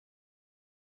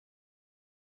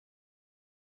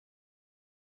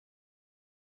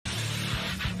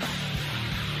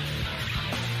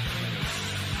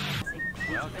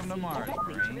to Mars,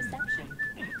 Brain.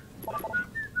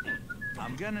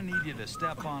 I'm gonna need you to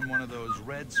step on one of those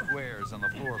red squares on the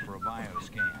floor for a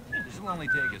bioscan. This will only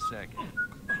take a second.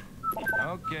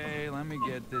 Okay, let me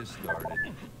get this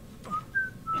started.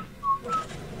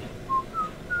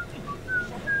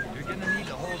 You're gonna need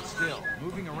to hold still.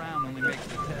 Moving around only makes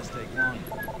the test take longer.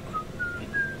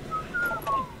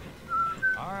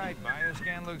 Alright,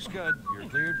 bioscan looks good. You're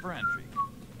cleared for entry.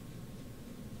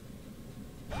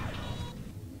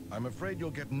 I'm afraid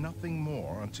you'll get nothing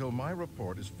more until my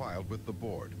report is filed with the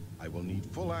board. I will need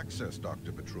full access,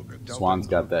 Dr. Petruga. Swan's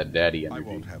got that daddy energy.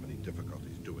 I won't have any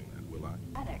difficulties doing that, will I?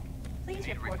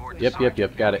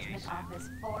 Yep, got it.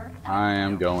 I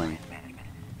am going.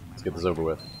 Let's get this over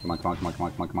with. Come on.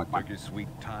 Took your sweet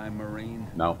time, Marine?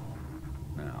 No.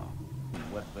 No.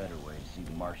 What better way to see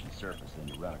the Martian surface than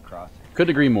to run across it?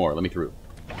 Couldn't agree more. Let me through.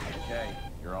 Okay,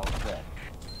 you're all set.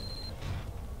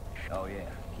 Oh yeah,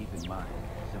 keep in mind,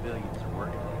 civilians are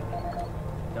working.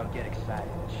 Don't get excited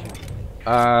and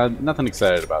shoot. Nothing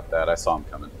excited about that. I saw him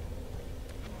coming.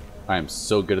 I am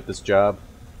so good at this job.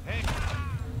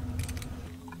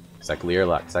 Cycle the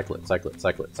airlock. Cycle it. I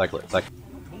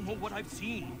don't know what I've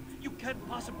seen. You can't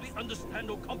possibly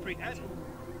understand or comprehend.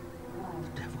 The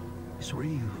devil is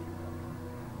real.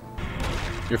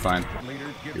 You're fine.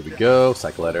 Here we go.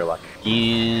 Cycle that airlock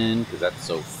again, because that's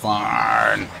so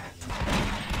fun.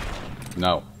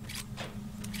 No.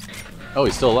 Oh,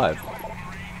 he's still alive.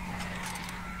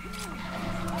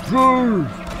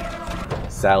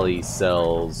 Sally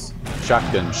sells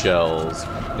shotgun shells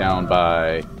down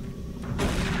by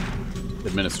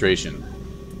administration.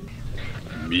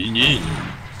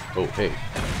 Oh, hey.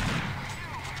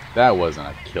 That wasn't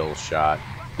a kill shot.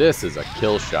 This is a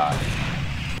kill shot.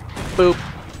 Boop.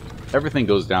 Everything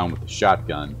goes down with the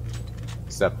shotgun.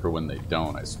 Except for when they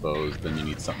don't, I suppose. Then you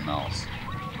need something else.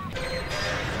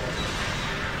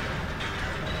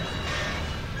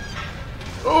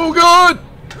 Oh, God!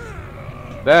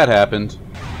 That happened.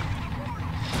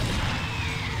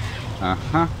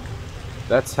 Uh-huh.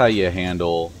 That's how you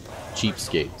handle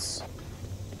cheapskates.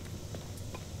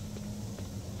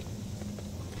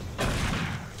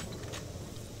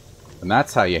 And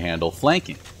that's how you handle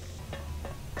flanking.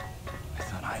 I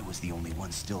thought I was the only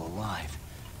one still alive.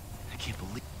 I can't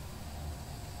believe...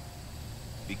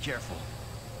 Be careful.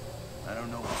 I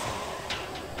don't know what's...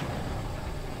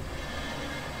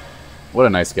 What a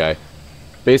nice guy.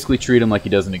 Basically treat him like he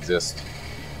doesn't exist.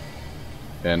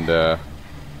 And,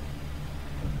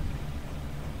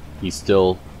 he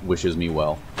still wishes me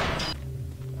well.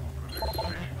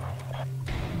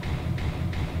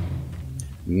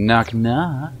 Knock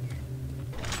knock.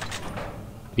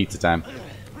 Pizza time.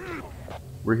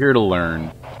 We're here to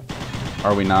learn.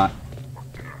 Are we not?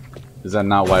 Is that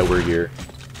not why we're here?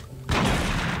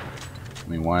 I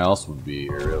mean, why else would we be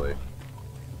here, really?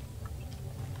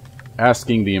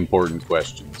 Asking the important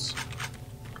questions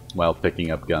while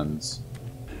picking up guns.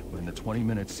 In the 20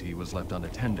 minutes he was left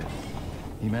unattended,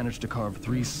 he managed to carve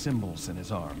 3 symbols in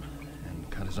his arm and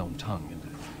cut his own tongue into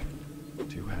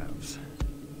 2 halves.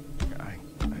 I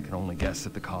can only guess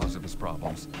at the cause of his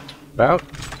problems. About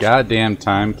goddamn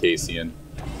time, Cassian.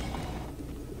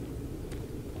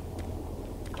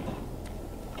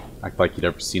 Act like you'd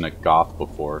ever seen a goth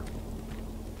before.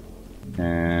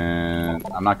 And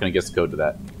I'm not gonna guess the code to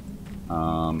that.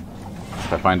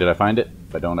 If I find it, I find it.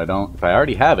 If I don't, I don't. If I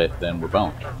already have it, then we're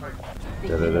boned.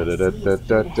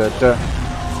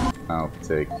 I'll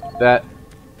take that.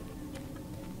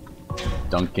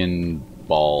 Duncan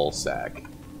ball sack.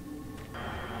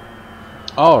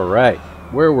 Alright,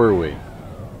 where were we?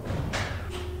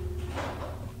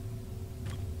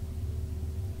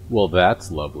 Well, that's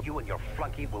lovely. You and your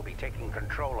flunky will be taking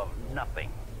control of nothing.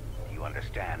 Do you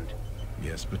understand?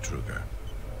 Yes, Petruga.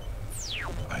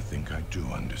 I think I do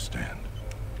understand.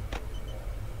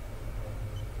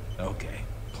 Okay,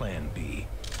 plan B.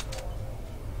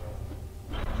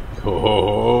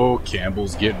 Oh,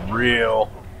 Campbell's getting real.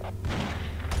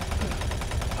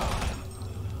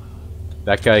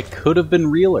 That guy could have been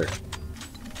realer.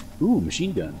 Ooh,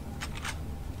 machine gun.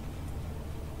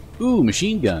 Ooh,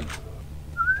 machine gun.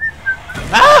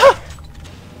 Ah!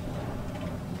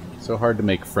 So hard to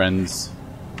make friends.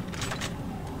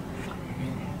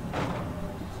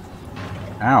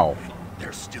 Ow.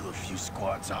 There's still a few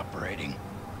squads operating,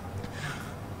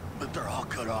 but they're all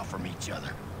cut off from each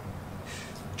other.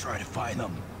 Try to find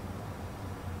them.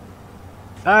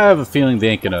 I have a feeling they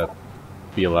ain't gonna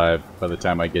be alive by the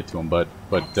time I get to them, but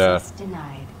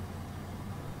denied.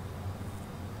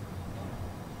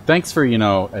 Thanks for, you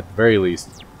know, at the very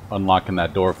least, unlocking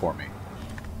that door for me.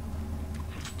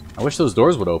 I wish those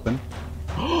doors would open.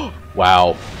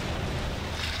 Wow.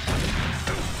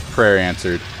 Prayer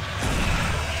answered.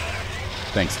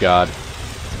 Thanks, God.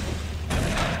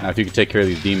 Now, if you could take care of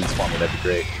these demons for me, that'd be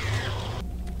great.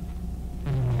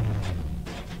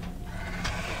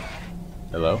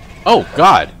 Hello? Oh,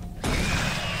 God!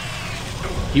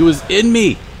 He was in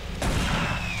me!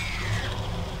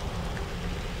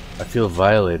 I feel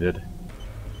violated.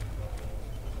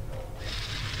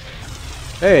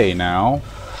 Hey, now.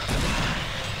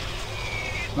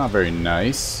 Not very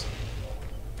nice.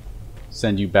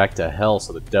 Send you back to hell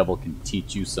so the devil can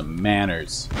teach you some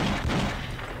manners.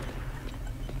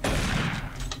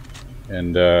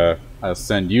 And, I'll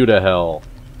send you to hell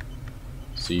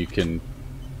so you can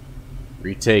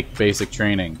retake basic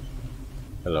training.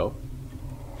 Hello?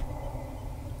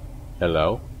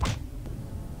 Hello?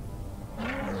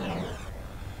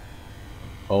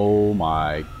 Oh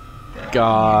my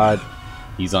God.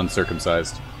 He's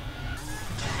uncircumcised.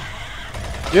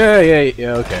 Yeah,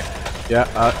 okay. Yeah,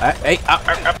 hey,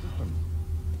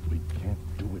 We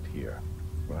can't do it here.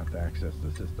 We'll have to access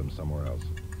the system somewhere else.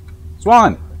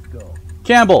 Swan! Let's go.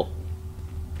 Campbell!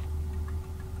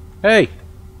 Hey!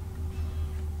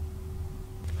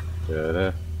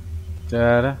 Da-da,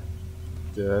 da-da,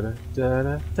 da-da,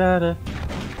 da-da, da-da.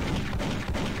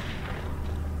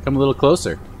 Come a little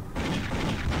closer.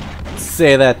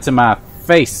 Say that to my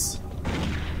face!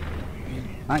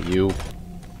 Not you.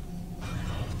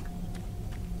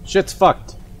 Shit's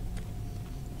fucked.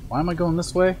 Why am I going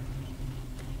this way? I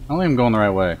don't think I'm going the right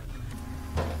way.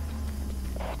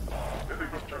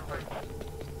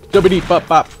 Dubbity bop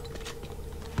bop.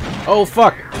 Oh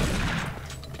fuck.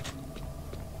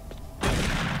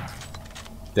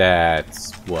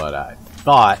 That's what I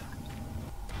thought.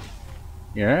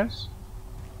 Yes?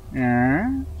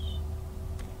 Yes?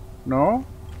 No?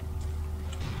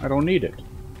 I don't need it.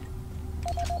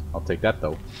 I'll take that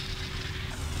though.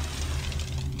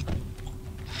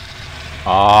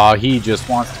 Aw, he just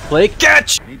wants to play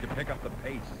catch! Need to pick up the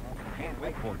pace. Can't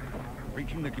wait for you.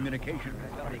 Reaching the communication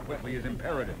facility quickly is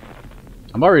imperative.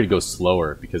 I'm already to go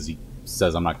slower because he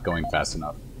says I'm not going fast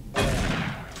enough.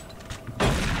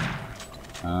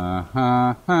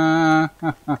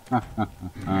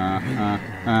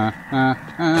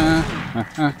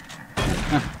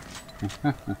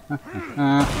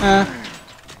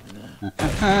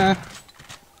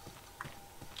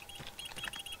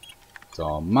 It's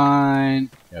all mine.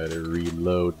 Gotta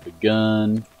reload the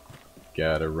gun.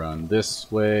 Gotta run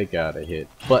this way. Gotta hit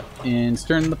buttons.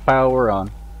 Turn the power on.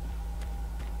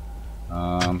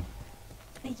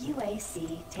 The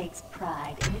UAC takes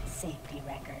pride in its safety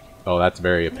record. Oh, that's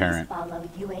very apparent. Please follow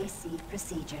UAC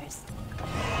procedures.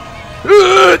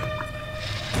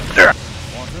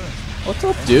 What's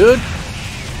up, dude?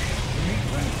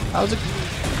 How's it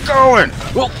going?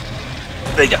 Whoa!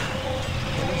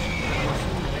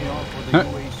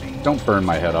 Don't burn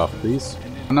my head off, please.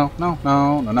 No, no,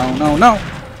 no, no, no, no, no!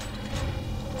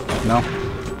 No.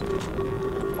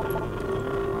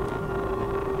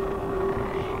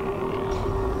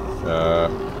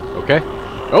 Okay.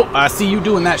 Oh, I see you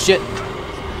doing that shit.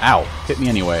 Ow. Hit me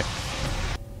anyway.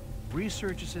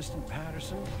 Research Assistant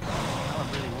Patterson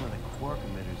calibrating one of the quark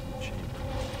emitters in the chamber.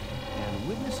 And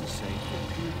witnesses say he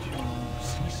appeared to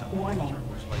see something. Warning.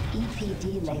 Like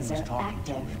EPD laser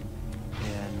active.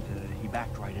 And he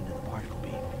backed right into the particle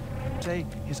beam. Say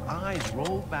his eyes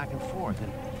rolled back and forth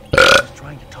and he was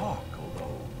trying to talk,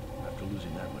 although after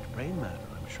losing that much brain matter,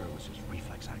 I'm sure it was just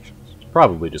reflex actions.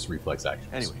 Probably just reflex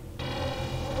actions. Anyway.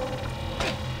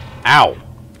 Ow!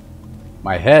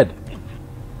 My head.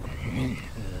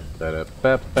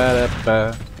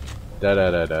 Da-da-ba-ba-da-ba.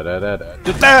 Da-da-da-da-da-da-da.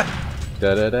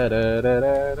 Da-da-da-da-da-da-da.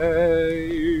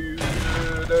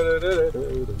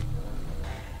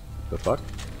 The fuck?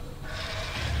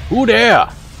 Who there?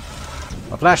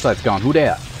 My flashlight's gone. Who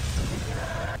there?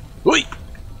 Oi!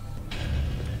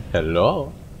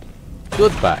 Hello?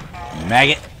 Goodbye,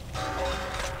 maggot.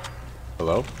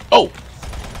 Hello? Oh!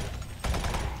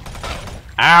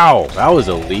 Ow! That was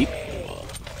a leap.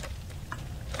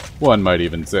 One might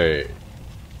even say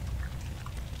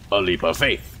a leap of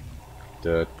faith.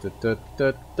 Da, da, da,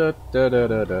 da, da, da, da,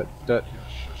 da, da.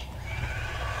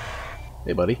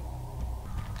 Hey, buddy.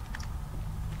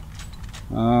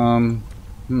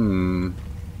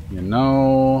 You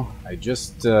know, I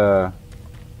just I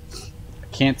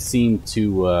can't seem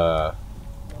to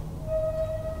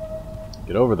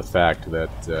get over the fact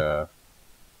that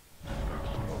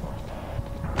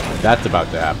that's about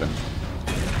to happen.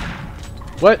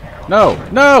 What? No!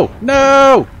 No!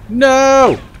 No!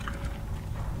 No!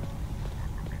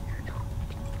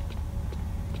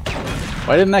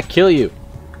 Why didn't that kill you?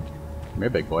 Come here,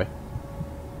 big boy.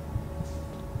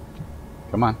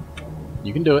 Come on.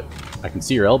 You can do it. I can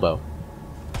see your elbow.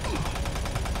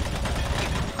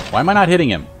 Why am I not hitting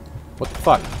him? What the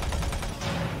fuck?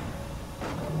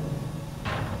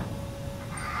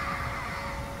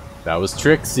 That was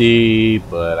tricksy,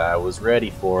 but I was ready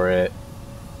for it.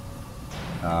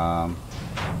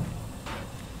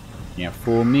 Can't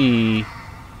fool me.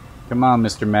 Come on,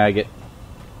 Mr. Maggot.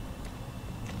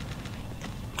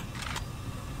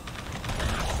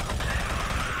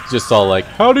 It's just all like,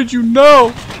 how did you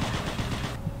know?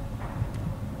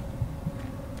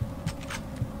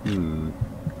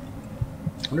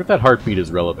 I wonder if that heartbeat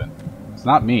is relevant. It's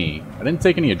not me. I didn't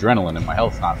take any adrenaline and my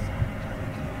health's not...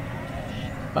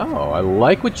 Oh, I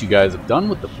like what you guys have done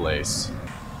with the place.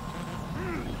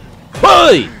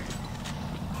 Hey!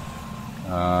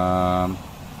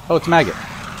 Oh, it's Maggot.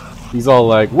 He's all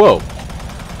like, whoa.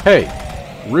 Hey,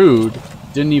 rude.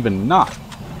 Didn't even knock.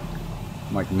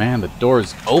 I'm like, man, the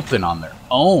door's open on their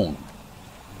own.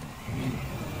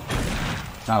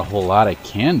 Not a whole lot I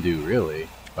can do, really,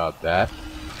 about that.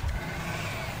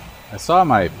 I saw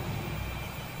my...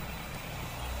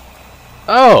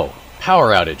 Oh!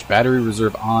 Power outage. Battery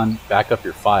reserve on. Back up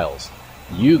your files.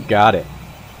 You got it.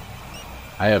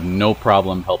 I have no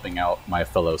problem helping out my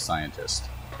fellow scientist.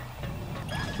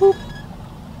 Boop.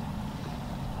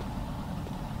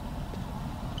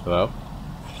 Hello?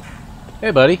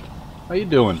 Hey, buddy. How you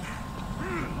doing?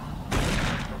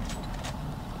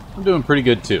 I'm doing pretty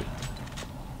good, too.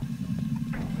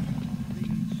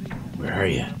 Where are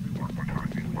you?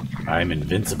 I'm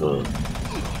invincible.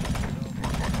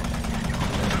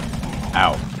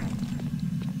 Ow.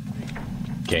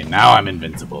 Okay, now I'm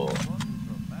invincible.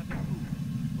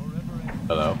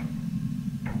 Hello?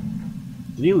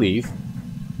 Did he leave?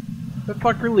 Did the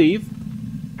fucker leave?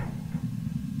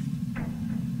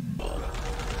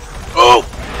 Oh!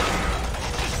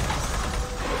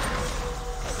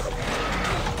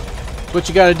 What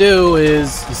you gotta do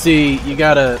is, you see, you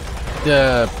gotta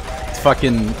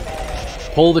fucking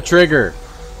pull the trigger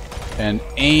and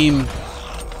aim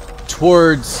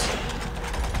towards...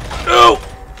 Oh!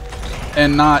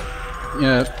 And not, you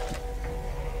know...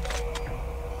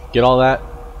 Get all that?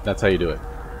 That's how you do it.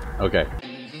 Okay.